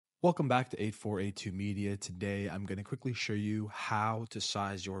Welcome back to 8482 Media. Today I'm going to quickly show you how to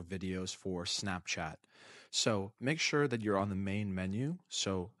size your videos for Snapchat. So make sure that you're on the main menu.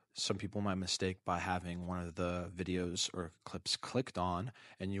 So some people might mistake by having one of the videos or clips clicked on,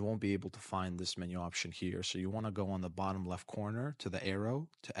 and you won't be able to find this menu option here. So you want to go on the bottom left corner to the arrow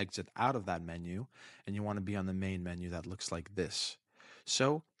to exit out of that menu, and you want to be on the main menu that looks like this.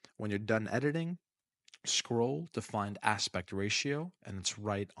 So when you're done editing, scroll to find aspect ratio, and it's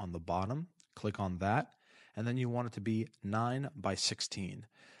right on the bottom. Click on that, and then you want it to be 9:16.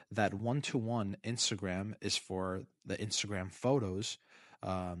 That 1:1 Instagram is for the Instagram photos,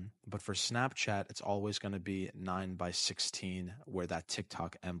 but for Snapchat, it's always going to be 9:16 where that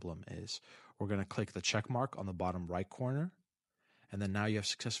TikTok emblem is. We're going to click the check mark on the bottom right corner, and then now you have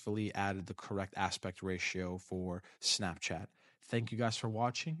successfully added the correct aspect ratio for Snapchat. Thank you guys for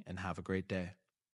watching, and have a great day.